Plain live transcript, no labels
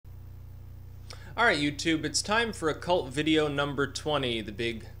Alright YouTube, it's time for Occult video number 20, the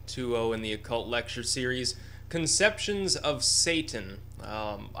big 2-0 in the Occult lecture series, Conceptions of Satan.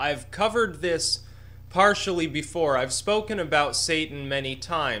 I've covered this partially before. I've spoken about Satan many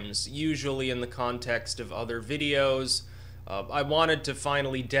times, usually in the context of other videos. I wanted to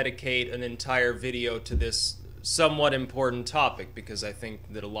finally dedicate an entire video to this somewhat important topic because I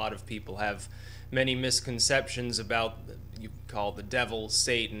think that a lot of people have many misconceptions about, you call the devil,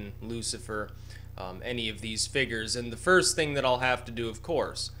 Satan, Lucifer, any of these figures. And the first thing that I'll have to do, of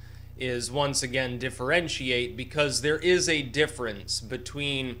course, is once again differentiate, because there is a difference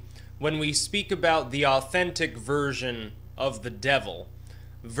between when we speak about the authentic version of the devil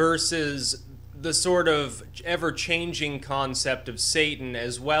versus the sort of ever-changing concept of Satan,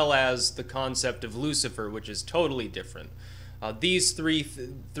 as well as the concept of Lucifer, which is totally different. These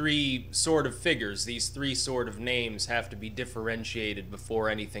three sort of figures, these three sort of names have to be differentiated before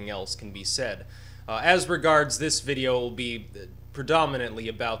anything else can be said. As regards this video, it will be predominantly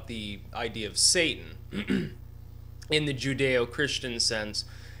about the idea of Satan in the Judeo-Christian sense,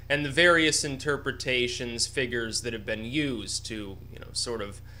 and the various interpretations, figures that have been used to, sort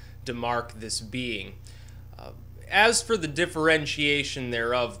of demark this being. As for the differentiation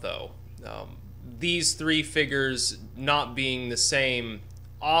thereof, though, these three figures not being the same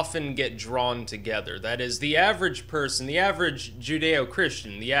often get drawn together. That is, the average person, the average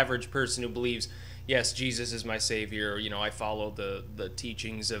Judeo-Christian, the average person who believes, yes, Jesus is my savior, I follow the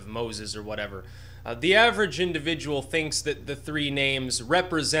teachings of Moses or whatever. The average individual thinks that the three names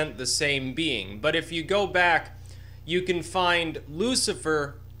represent the same being. But if you go back, you can find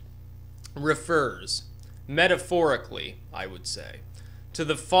Lucifer refers, metaphorically, I would say, to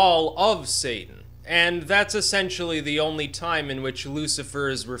the fall of Satan. And that's essentially the only time in which Lucifer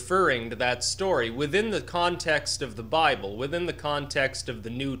is referring to that story within the context of the Bible, within the context of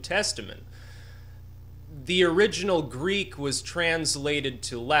the New Testament. The original Greek was translated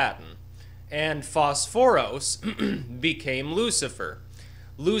to Latin, and Phosphoros became Lucifer.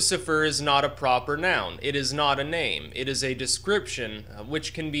 Lucifer is not a proper noun. It is not a name. It is a description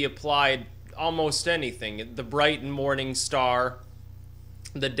which can be applied almost anything. The bright and morning star,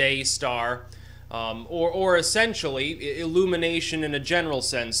 the day star, or essentially illumination in a general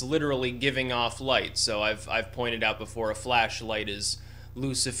sense, literally giving off light. So I've pointed out before, a flashlight is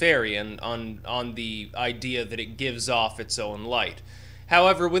Luciferian on the idea that it gives off its own light.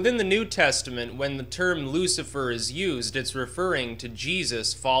 However, within the New Testament, when the term Lucifer is used, it's referring to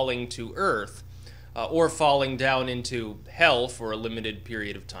Jesus falling to earth, or falling down into hell for a limited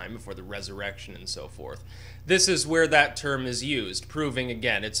period of time before the resurrection and so forth. This is where that term is used, proving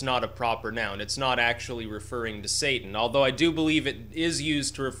again it's not a proper noun. It's not actually referring to Satan. Although I do believe it is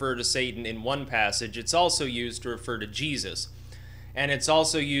used to refer to Satan in one passage, it's also used to refer to Jesus. And it's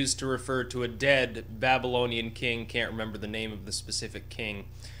also used to refer to a dead Babylonian king. Can't remember the name of the specific king.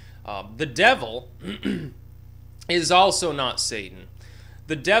 The devil is also not Satan.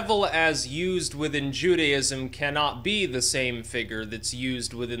 The devil as used within Judaism cannot be the same figure that's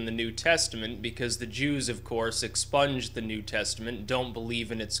used within the New Testament, because the Jews, of course, expunged the New Testament, don't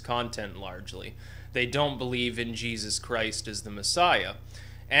believe in its content largely. They don't believe in Jesus Christ as the Messiah.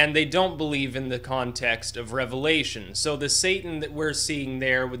 And they don't believe in the context of Revelation. So the Satan that we're seeing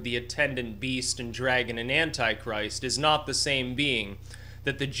there with the attendant beast and dragon and Antichrist is not the same being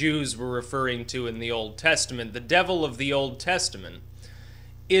that the Jews were referring to in the Old Testament. The devil of the Old Testament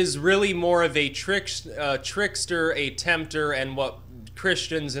is really more of a trickster, a tempter, and what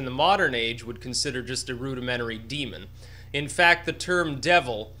Christians in the modern age would consider just a rudimentary demon. In fact, the term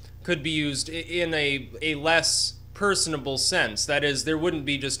devil could be used in a less personable sense. That is, there wouldn't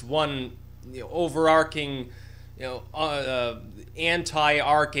be just one overarching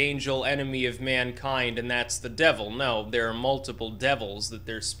anti-archangel enemy of mankind, and that's the devil. No, there are multiple devils that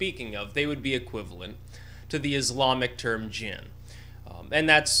they're speaking of. They would be equivalent to the Islamic term jinn. And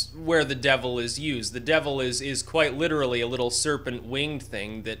that's where the devil is used. The devil is quite literally a little serpent-winged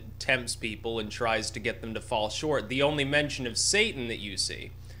thing that tempts people and tries to get them to fall short. The only mention of Satan that you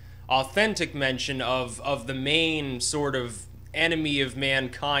see, authentic mention of the main sort of enemy of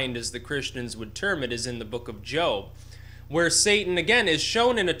mankind, as the Christians would term it, is in the book of Job, where Satan, again, is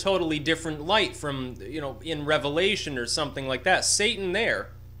shown in a totally different light from, in Revelation or something like that. Satan there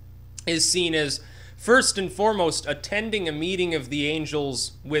is seen as, first and foremost, attending a meeting of the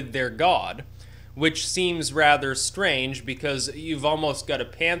angels with their God, which seems rather strange because you've almost got a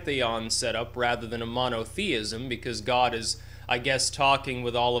pantheon set up rather than a monotheism, because God is, I guess, talking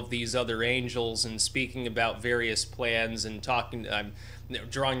with all of these other angels and speaking about various plans and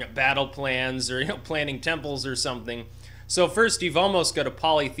drawing up battle plans or planning temples or something. So first, you've almost got a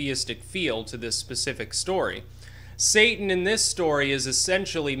polytheistic feel to this specific story. Satan in this story is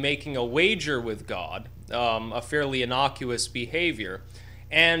essentially making a wager with God, a fairly innocuous behavior,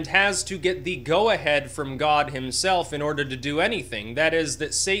 and has to get the go-ahead from God himself in order to do anything. That is,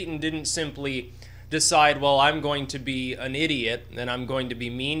 that Satan didn't simply decide, well, I'm going to be an idiot, and I'm going to be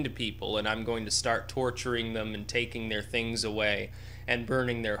mean to people, and I'm going to start torturing them and taking their things away, and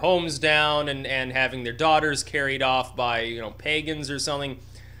burning their homes down, and having their daughters carried off by, pagans or something.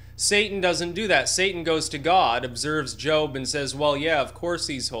 Satan doesn't do that. Satan goes to God, observes Job, and says, well, yeah, of course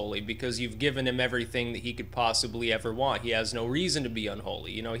he's holy, because you've given him everything that he could possibly ever want. He has no reason to be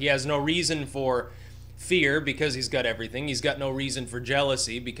unholy. He has no reason for fear, because he's got everything. He's got no reason for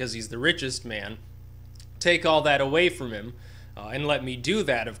jealousy, because he's the richest man. Take all that away from him, and let me do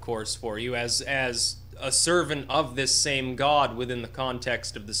that, of course, for you, as a servant of this same God within the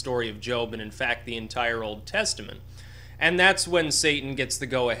context of the story of Job, and in fact the entire Old Testament. And that's when Satan gets the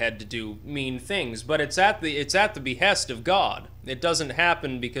go-ahead to do mean things. But it's at the behest of God. It doesn't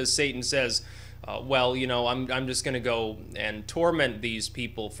happen because Satan says, well, I'm just going to go and torment these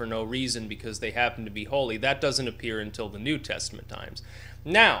people for no reason because they happen to be holy. That doesn't appear until the New Testament times.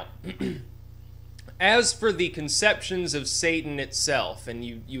 Now, as for the conceptions of Satan itself, and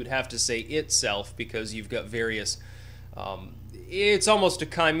you would have to say itself because you've got various... it's almost a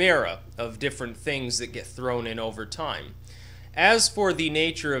chimera of different things that get thrown in over time. As for the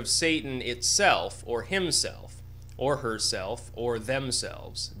nature of Satan itself, or himself, or herself, or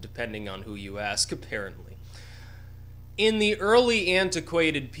themselves, depending on who you ask, apparently. In the early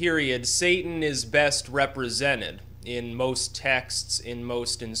antiquated period, Satan is best represented in most texts, in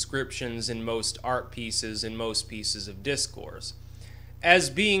most inscriptions, in most art pieces, in most pieces of discourse, as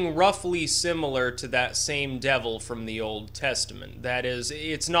being roughly similar to that same devil from the Old Testament. That is,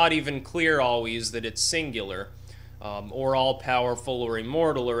 it's not even clear always that it's singular, or all-powerful or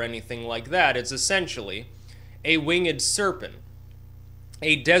immortal or anything like that. It's essentially a winged serpent,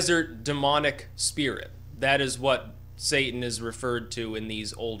 a desert demonic spirit. That is what Satan is referred to in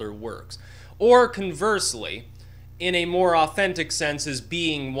these older works. Or conversely, in a more authentic sense, as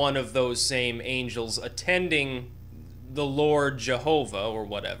being one of those same angels attending the Lord Jehovah, or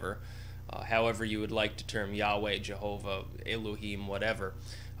whatever, however you would like to term Yahweh, Jehovah, Elohim, whatever,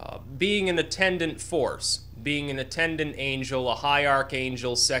 being an attendant force, being an attendant angel, a high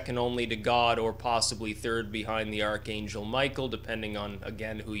archangel second only to God, or possibly third behind the archangel Michael, depending on,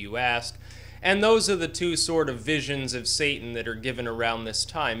 again, who you ask. And those are the two sort of visions of Satan that are given around this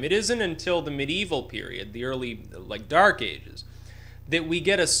time. It isn't until the medieval period, the early, Dark Ages, that we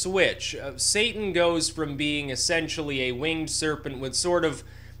get a switch. Satan goes from being essentially a winged serpent with sort of,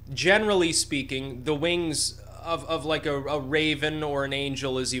 generally speaking, the wings of like a raven or an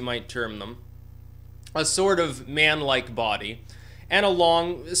angel, as you might term them, a sort of man-like body, and a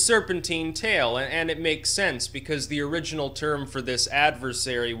long serpentine tail. And it makes sense because the original term for this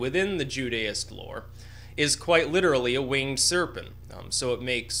adversary within the Judaist lore is quite literally a winged serpent. So it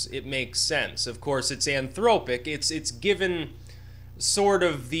makes sense. Of course, it's anthropic. It's given sort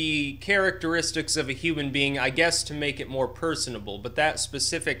of the characteristics of a human being, I guess, to make it more personable, but that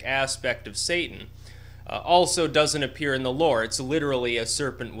specific aspect of Satan also doesn't appear in the lore. It's literally a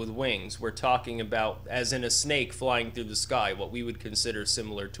serpent with wings. We're talking about, as in a snake flying through the sky, what we would consider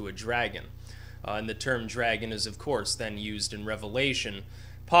similar to a dragon. And the term dragon is, of course, then used in Revelation,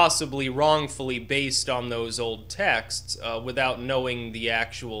 possibly wrongfully based on those old texts without knowing the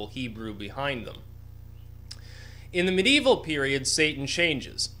actual Hebrew behind them. In the medieval period, Satan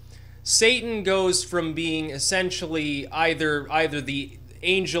changes. Satan goes from being essentially either the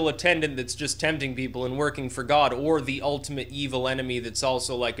angel attendant that's just tempting people and working for God, or the ultimate evil enemy that's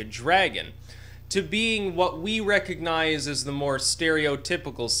also like a dragon, to being what we recognize as the more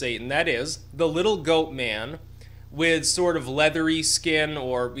stereotypical Satan. That is, the little goat man with sort of leathery skin,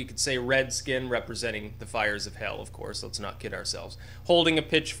 or we could say red skin, representing the fires of hell, of course, let's not kid ourselves, holding a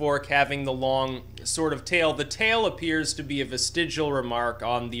pitchfork, having the long sort of tail. The tail appears to be a vestigial remark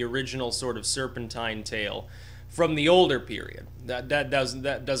on the original sort of serpentine tail from the older period. That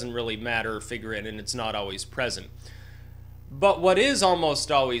doesn't really matter or figure in, and it's not always present. But what is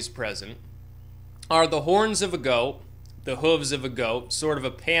almost always present are the horns of a goat, the hooves of a goat, sort of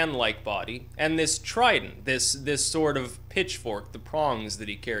a pan-like body, and this trident, this sort of pitchfork, the prongs that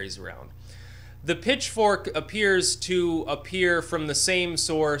he carries around. The pitchfork appears to appear from the same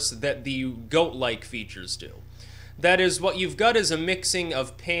source that the goat-like features do. That is, what you've got is a mixing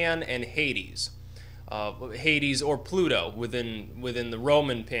of Pan and Hades. Hades or Pluto within the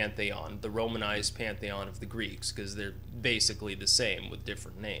Roman pantheon, the Romanized pantheon of the Greeks, because they're basically the same with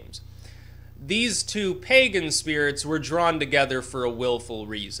different names. these two pagan spirits were drawn together for a willful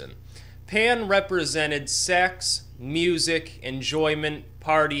reason. Pan represented sex, music, enjoyment,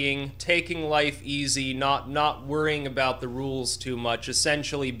 partying, taking life easy, not worrying about the rules too much,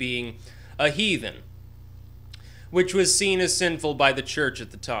 essentially being a heathen, which was seen as sinful by the church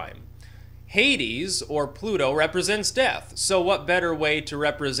at the time. Hades, or Pluto, represents death, so what better way to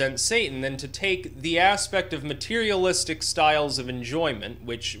represent Satan than to take the aspect of materialistic styles of enjoyment,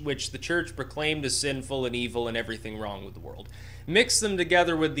 which the church proclaimed as sinful and evil and everything wrong with the world, mix them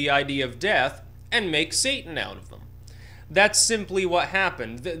together with the idea of death, and make Satan out of them. That's simply what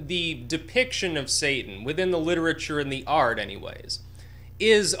happened. The depiction of Satan, within the literature and the art anyways,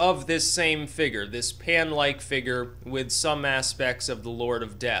 is of this same figure, this Pan-like figure with some aspects of the Lord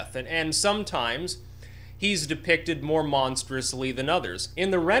of Death. And sometimes he's depicted more monstrously than others. In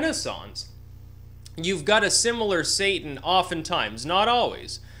the Renaissance, you've got a similar Satan oftentimes, not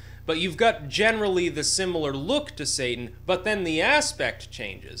always, but you've got generally the similar look to Satan, but then the aspect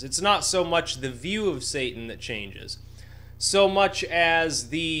changes. It's not so much the view of Satan that changes, so much as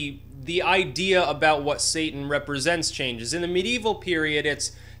the idea about what Satan represents changes. In the medieval period,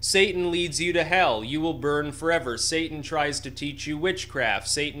 it's Satan leads you to hell, you will burn forever. Satan tries to teach you witchcraft.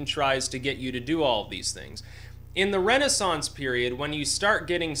 Satan tries to get you to do all of these things. In the Renaissance period, when you start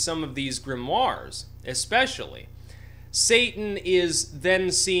getting some of these grimoires, especially, Satan is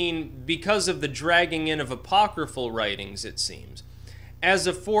then seen, because of the dragging in of apocryphal writings, it seems, as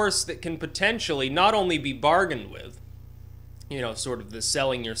a force that can potentially not only be bargained with, sort of the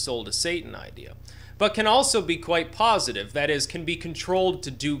selling your soul to Satan idea, but can also be quite positive. That is, can be controlled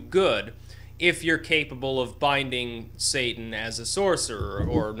to do good if you're capable of binding Satan as a sorcerer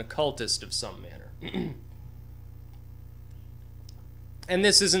or an occultist of some manner. And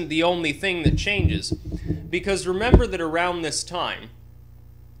this isn't the only thing that changes, because remember that around this time,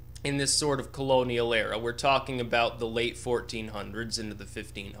 in this sort of colonial era, we're talking about the late 1400s into the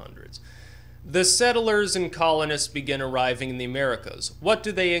 1500s, the settlers and colonists begin arriving in the Americas. What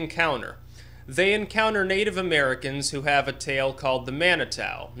do they encounter? They encounter Native Americans who have a tale called the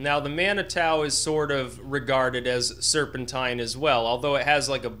Manitou. Now, the Manitou is sort of regarded as serpentine as well, although it has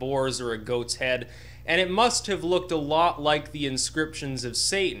like a boar's or a goat's head, and it must have looked a lot like the inscriptions of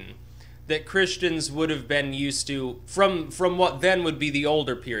Satan that Christians would have been used to from what then would be the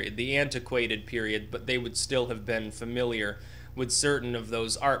older period, the antiquated period, but they would still have been familiar with certain of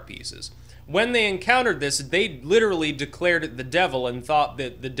those art pieces. When they encountered this, they literally declared it the devil and thought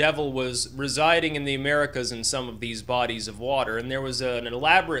that the devil was residing in the Americas in some of these bodies of water. And there was an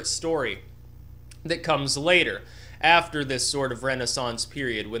elaborate story that comes later, after this sort of Renaissance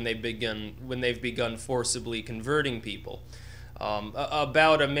period, when they've begun forcibly converting people,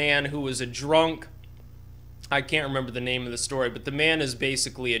 about a man who was a drunk. I can't remember the name of the story, but the man is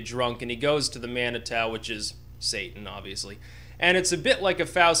basically a drunk, and he goes to the Manitou, which is Satan, obviously. And it's a bit like a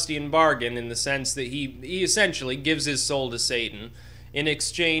Faustian bargain in the sense that he essentially gives his soul to Satan in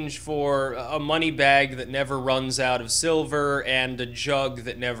exchange for a money bag that never runs out of silver and a jug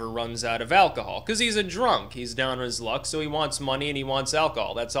that never runs out of alcohol. Because he's a drunk. He's down on his luck, so he wants money and he wants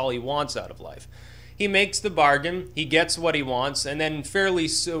alcohol. That's all he wants out of life. He makes the bargain, he gets what he wants, and then fairly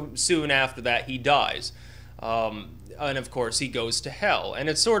soon after that he dies. And of course he goes to hell. And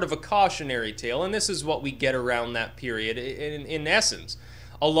it's sort of a cautionary tale, and this is what we get around that period in essence.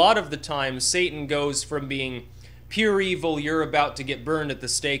 A lot of the time Satan goes from being pure evil, you're about to get burned at the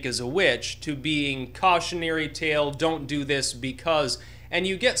stake as a witch, to being cautionary tale, don't do this because, and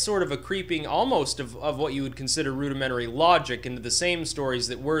you get sort of a creeping almost of what you would consider rudimentary logic into the same stories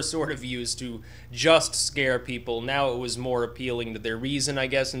that were sort of used to just scare people. Now it was more appealing to their reason, I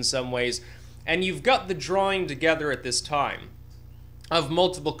guess, in some ways. And you've got the drawing together at this time of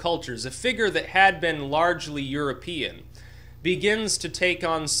multiple cultures. A figure that had been largely European begins to take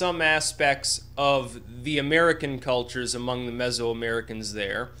on some aspects of the American cultures among the Mesoamericans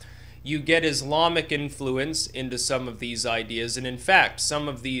there. You get Islamic influence into some of these ideas, and in fact, some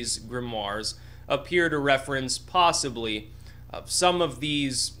of these grimoires appear to reference possibly some of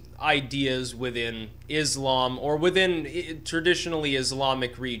these ideas within Islam or within traditionally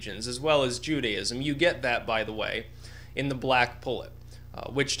Islamic regions, as well as Judaism. You get that, by the way, in the Black Pullet,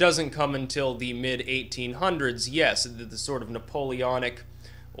 which doesn't come until the mid-1800s. Yes, the sort of Napoleonic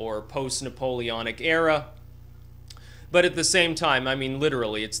or post-Napoleonic era. But at the same time, I mean,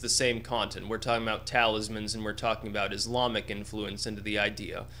 literally, it's the same content. We're talking about talismans, and we're talking about Islamic influence into the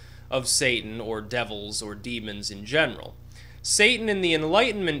idea of Satan or devils or demons in general. Satan in the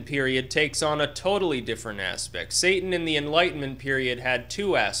Enlightenment period takes on a totally different aspect. Satan in the Enlightenment period had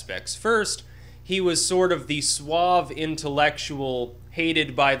two aspects. First, he was sort of the suave intellectual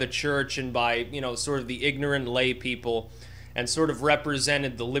hated by the church and by, you know, sort of the ignorant lay people, and sort of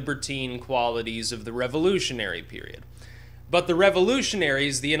represented the libertine qualities of the revolutionary period. But the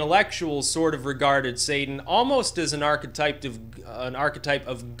revolutionaries, the intellectuals, sort of regarded Satan almost as an archetype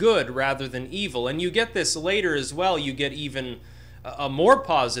of good rather than evil. And you get this later as well. You get even a more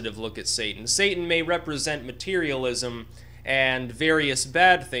positive look at Satan. Satan may represent materialism and various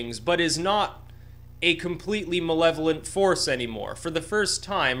bad things, but is not a completely malevolent force anymore. For the first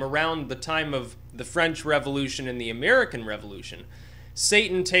time, around the time of the French Revolution and the American Revolution,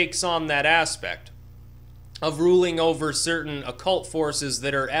 Satan takes on that aspect of ruling over certain occult forces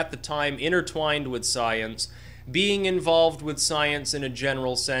that are at the time intertwined with science, being involved with science in a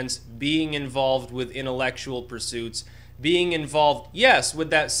general sense, being involved with intellectual pursuits, being involved, yes, with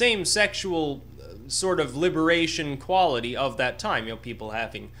that same sexual sort of liberation quality of that time. You know, people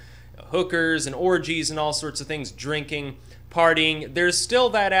having hookers and orgies and all sorts of things, drinking, partying. There's still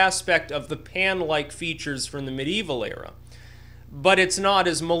that aspect of the pan-like features from the medieval era, but it's not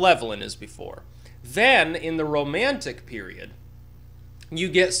as malevolent as before. Then, in the Romantic period, you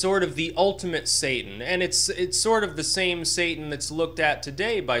get sort of the ultimate Satan, and it's sort of the same Satan that's looked at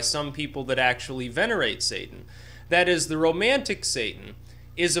today by some people that actually venerate Satan. That is, the Romantic Satan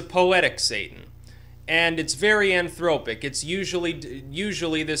is a poetic Satan, and it's very anthropic. It's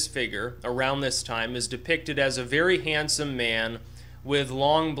usually this figure, around this time, is depicted as a very handsome man with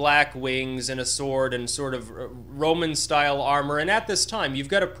long black wings and a sword and sort of Roman-style armor. And at this time, you've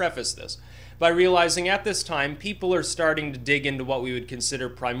got to preface this by realizing at this time, people are starting to dig into what we would consider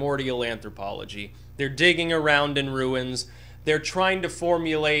primordial anthropology. They're digging around in ruins. They're trying to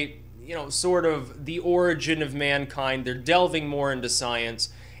formulate, you know, sort of the origin of mankind. They're delving more into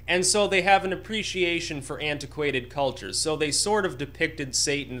science. And so they have an appreciation for antiquated cultures. So they sort of depicted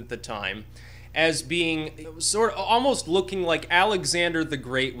Satan at the time as being sort of almost looking like Alexander the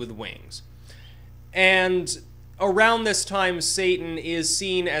Great with wings. And around this time, Satan is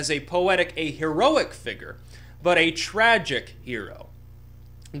seen as a poetic, a heroic figure, but a tragic hero.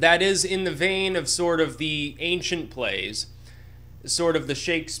 That is in the vein of sort of the ancient plays, sort of the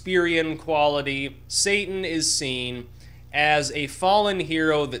Shakespearean quality. Satan is seen as a fallen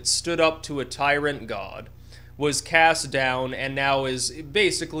hero that stood up to a tyrant god, was cast down, and now is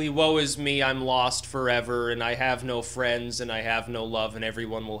basically, woe is me, I'm lost forever, and I have no friends, and I have no love, and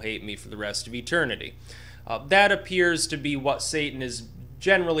everyone will hate me for the rest of eternity. That appears to be what Satan is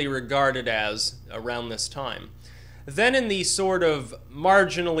generally regarded as around this time. Then in the sort of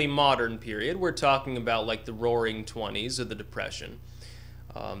marginally modern period, we're talking about like the Roaring '20s or the Depression,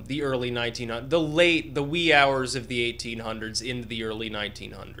 the early 1900s, the wee hours of the 1800s into the early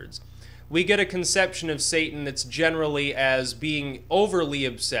 1900s. We get a conception of Satan that's generally as being overly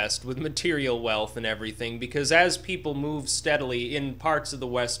obsessed with material wealth and everything, because as people move steadily in parts of the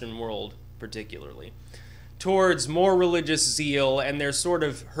Western world particularly towards more religious zeal, and they're sort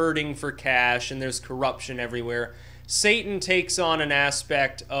of hurting for cash, and there's corruption everywhere, Satan takes on an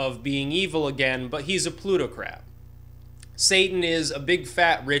aspect of being evil again, but he's a plutocrat. Satan is a big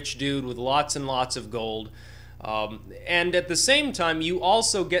fat rich dude with lots and lots of gold. And at the same time, you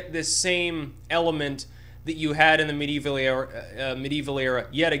also get this same element that you had in the medieval era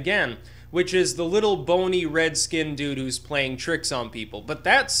yet again, which is the little bony red-skinned dude who's playing tricks on people. But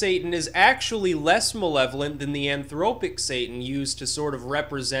that Satan is actually less malevolent than the anthropic Satan used to sort of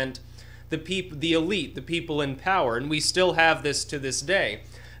represent the elite, the people in power, and we still have this to this day.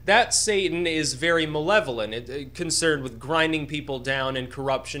 That Satan is very malevolent, concerned with grinding people down and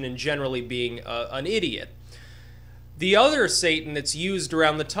corruption and generally being an idiot. The other Satan that's used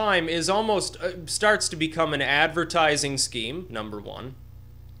around the time is almost, starts to become an advertising scheme, number one.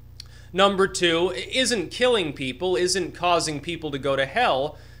 Number two, isn't killing people, isn't causing people to go to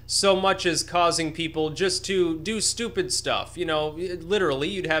hell, so much as causing people just to do stupid stuff. You know, literally,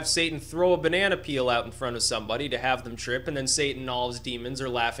 you'd have Satan throw a banana peel out in front of somebody to have them trip, and then Satan and all his demons are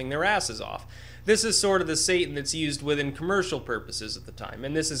laughing their asses off. This is sort of the Satan that's used within commercial purposes at the time,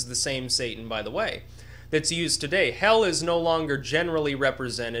 and this is the same Satan, by the way, that's used today. Hell is no longer generally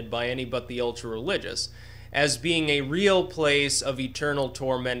represented by any but the ultra-religious as being a real place of eternal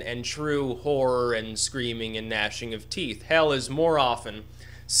torment and true horror and screaming and gnashing of teeth. Hell is more often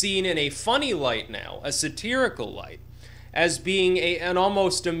seen in a funny light now, a satirical light, as being an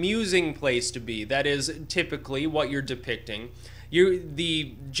almost amusing place to be. That is typically what you're depicting.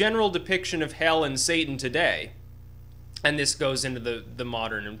 The general depiction of hell and Satan today, and this goes into the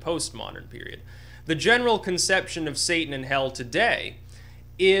modern and postmodern period, the general conception of Satan and hell today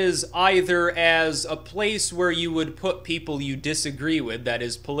is either as a place where you would put people you disagree with, that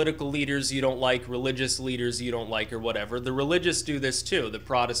is, political leaders you don't like, religious leaders you don't like, or whatever. The religious do this too. The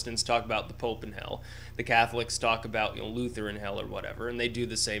Protestants talk about the Pope in hell. The Catholics talk about, Luther in hell or whatever, and they do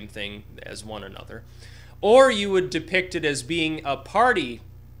the same thing as one another. Or you would depict it as being a party,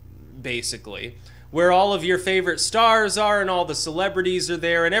 basically, where all of your favorite stars are and all the celebrities are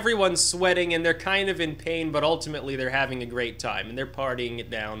there and everyone's sweating and they're kind of in pain, but ultimately they're having a great time and they're partying it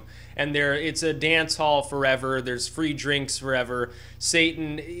down, and it's a dance hall forever. There's free drinks forever.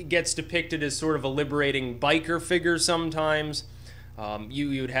 Satan gets depicted as sort of a liberating biker figure sometimes.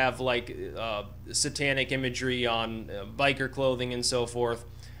 You would have like satanic imagery on biker clothing and so forth,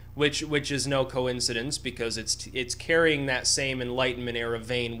 which is no coincidence, because it's carrying that same Enlightenment era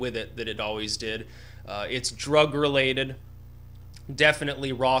vein with it that it always did. It's drug related,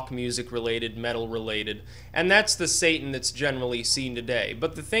 definitely rock music related, metal related, and that's the Satan that's generally seen today.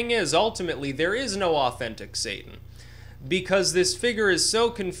 But the thing is, ultimately, there is no authentic Satan, because this figure is so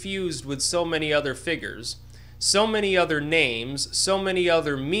confused with so many other figures, so many other names, so many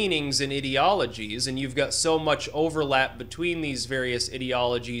other meanings and ideologies, and you've got so much overlap between these various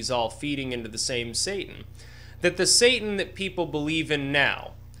ideologies all feeding into the same Satan, that the Satan that people believe in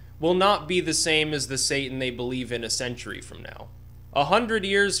now will not be the same as the Satan they believe in a century from now. 100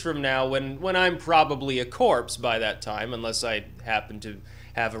 years from now, when I'm probably a corpse by that time, unless I happen to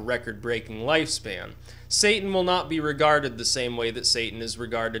have a record-breaking lifespan, Satan will not be regarded the same way that Satan is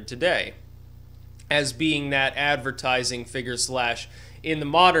regarded today, as being that advertising figure / in the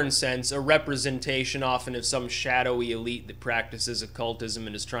modern sense, a representation often of some shadowy elite that practices occultism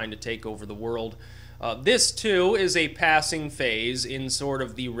and is trying to take over the world. This, too, is a passing phase in sort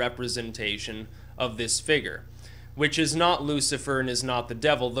of the representation of this figure, which is not Lucifer and is not the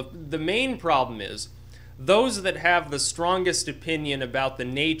devil. The main problem is, those that have the strongest opinion about the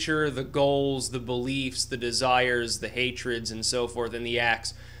nature, the goals, the beliefs, the desires, the hatreds, and so forth, and the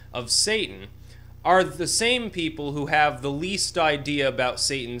acts of Satan, are the same people who have the least idea about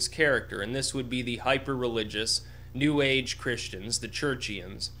Satan's character, and this would be the hyper-religious, New Age Christians, the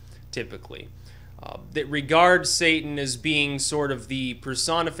Churchians, typically, that regard Satan as being sort of the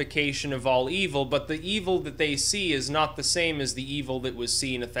personification of all evil, but the evil that they see is not the same as the evil that was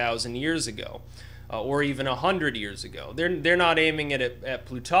seen 1,000 years ago, or even 100 years ago. They're not aiming it at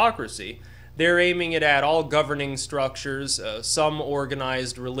plutocracy. They're aiming it at all governing structures, some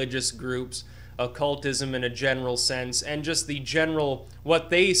organized religious groups, occultism in a general sense, and just the general, what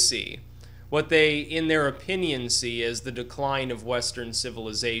they see, what they, in their opinion, see as the decline of Western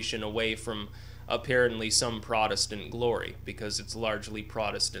civilization away from apparently some Protestant glory, because it's largely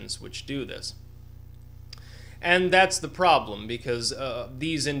Protestants which do this. And that's the problem, because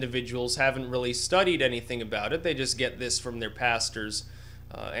these individuals haven't really studied anything about it. They just get this from their pastors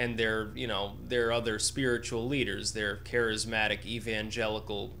and their other spiritual leaders. Their charismatic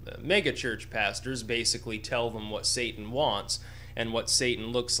evangelical megachurch pastors basically tell them what Satan wants and what Satan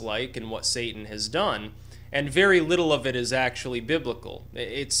looks like and what Satan has done. And very little of it is actually biblical.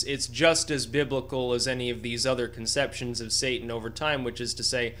 It's just as biblical as any of these other conceptions of Satan over time, which is to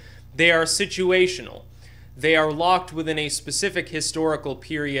say, they are situational. They are locked within a specific historical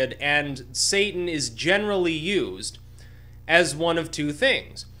period, and Satan is generally used as one of two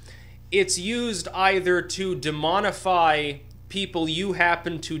things. It's used either to demonify people you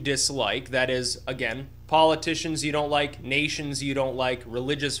happen to dislike, that is, again, politicians you don't like, nations you don't like,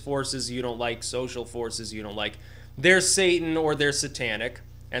 religious forces you don't like, social forces you don't like. They're Satan or they're satanic,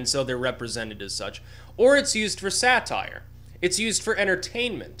 and so they're represented as such. Or it's used for satire. It's used for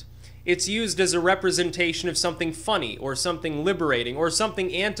entertainment. It's used as a representation of something funny or something liberating or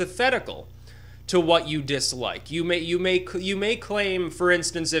something antithetical to what you dislike. You may claim, for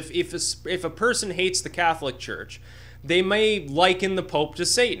instance, if a person hates the Catholic Church, they may liken the Pope to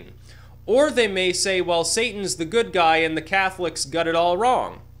Satan. Or they may say, well, Satan's the good guy and the Catholics got it all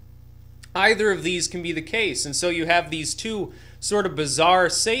wrong. Either of these can be the case, and so you have these two sort of bizarre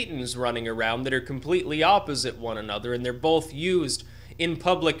Satans running around that are completely opposite one another, and they're both used in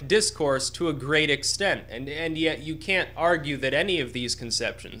public discourse to a great extent, and yet you can't argue that any of these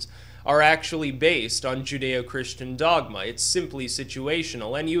conceptions are actually based on Judeo-Christian dogma. It's simply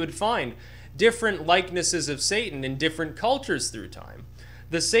situational, and you would find different likenesses of Satan in different cultures through time.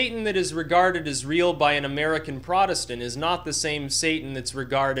 The Satan that is regarded as real by an American Protestant is not the same Satan that's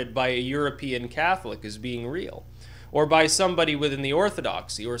regarded by a European Catholic as being real, or by somebody within the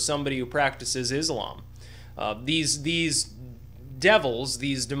Orthodoxy, or somebody who practices Islam. These devils,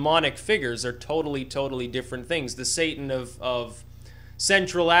 these demonic figures, are totally different things. The Satan of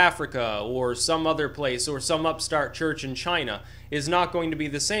Central Africa or some other place or some upstart church in China is not going to be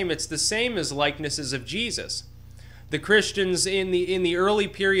the same. It's the same as likenesses of Jesus. The Christians in the early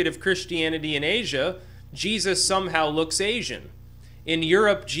period of Christianity in Asia, Jesus somehow looks Asian. In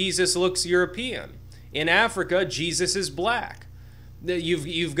Europe, Jesus looks European. In Africa, Jesus is black.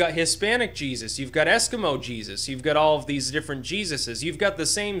 You've got Hispanic Jesus, you've got Eskimo Jesus, you've got all of these different Jesuses. You've got the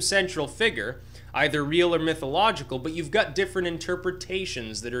same central figure, either real or mythological, but you've got different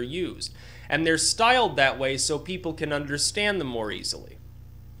interpretations that are used. And they're styled that way so people can understand them more easily.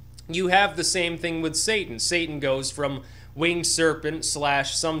 You have the same thing with Satan. Satan goes from winged serpent /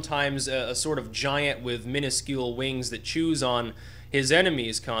 sometimes a sort of giant with minuscule wings that chews on his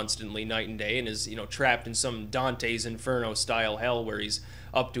enemies constantly night and day and is, trapped in some Dante's Inferno style hell where he's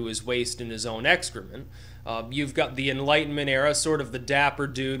up to his waist in his own excrement. You've got the Enlightenment era, sort of the dapper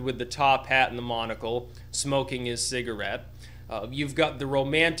dude with the top hat and the monocle, smoking his cigarette. You've got the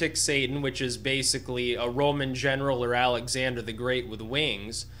romantic Satan, which is basically a Roman general or Alexander the Great with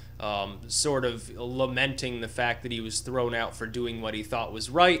wings, sort of lamenting the fact that he was thrown out for doing what he thought was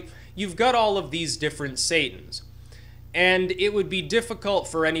right. You've got all of these different Satans. And it would be difficult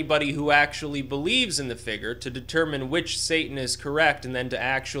for anybody who actually believes in the figure to determine which Satan is correct and then to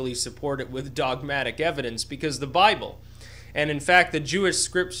actually support it with dogmatic evidence, because the Bible, and in fact the Jewish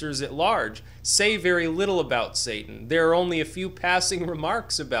scriptures at large, say very little about Satan. There are only a few passing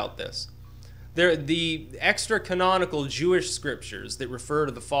remarks about this. The extra-canonical Jewish scriptures that refer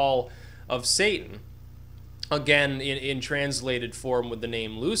to the fall of Satan, again in translated form with the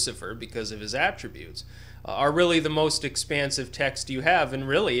name Lucifer because of his attributes, are really the most expansive text you have, and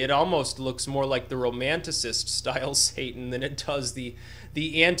really it almost looks more like the Romanticist style Satan than it does the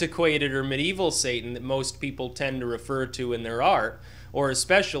antiquated or medieval Satan that most people tend to refer to in their art, or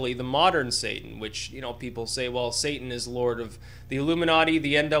especially the modern Satan, which, people say, well, Satan is lord of the Illuminati,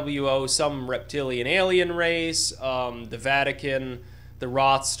 the NWO, some reptilian alien race, the Vatican, the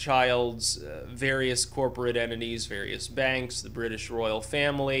Rothschilds, various corporate entities, various banks, the British royal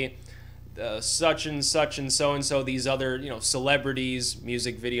family, such and such and so, these other, celebrities,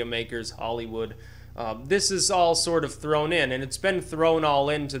 music video makers, Hollywood. This is all sort of thrown in, and it's been thrown all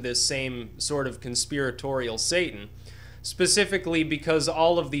into this same sort of conspiratorial Satan, specifically because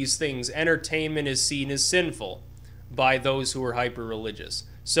all of these things, entertainment is seen as sinful by those who are hyper-religious.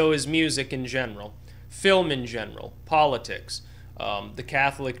 So is music in general, film in general, politics, the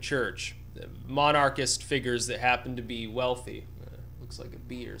Catholic Church, monarchist figures that happen to be wealthy. Looks like a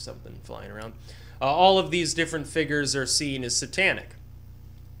bee or something flying around. All of these different figures are seen as satanic.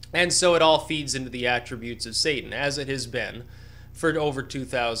 And so it all feeds into the attributes of Satan, as it has been for over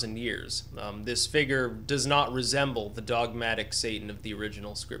 2,000 years. This figure does not resemble the dogmatic Satan of the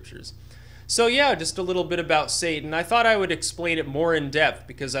original scriptures. So yeah, just a little bit about Satan. I thought I would explain it more in depth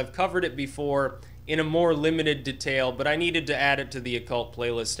because I've covered it before in a more limited detail, but I needed to add it to the Occult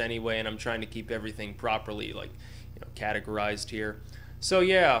playlist anyway, and I'm trying to keep everything properly categorized here. So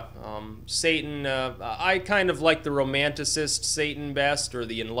yeah, Satan, I kind of like the Romanticist Satan best, or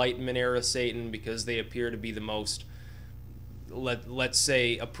the Enlightenment era Satan, because they appear to be the most, let's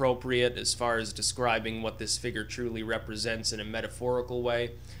say, appropriate as far as describing what this figure truly represents in a metaphorical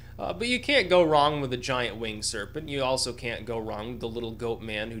way. But you can't go wrong with a giant winged serpent. You also can't go wrong with the little goat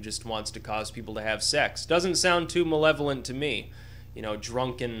man who just wants to cause people to have sex. Doesn't sound too malevolent to me.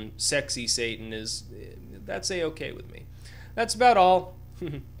 Drunken, sexy Satan that's A-okay with me. That's about all.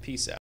 Peace out.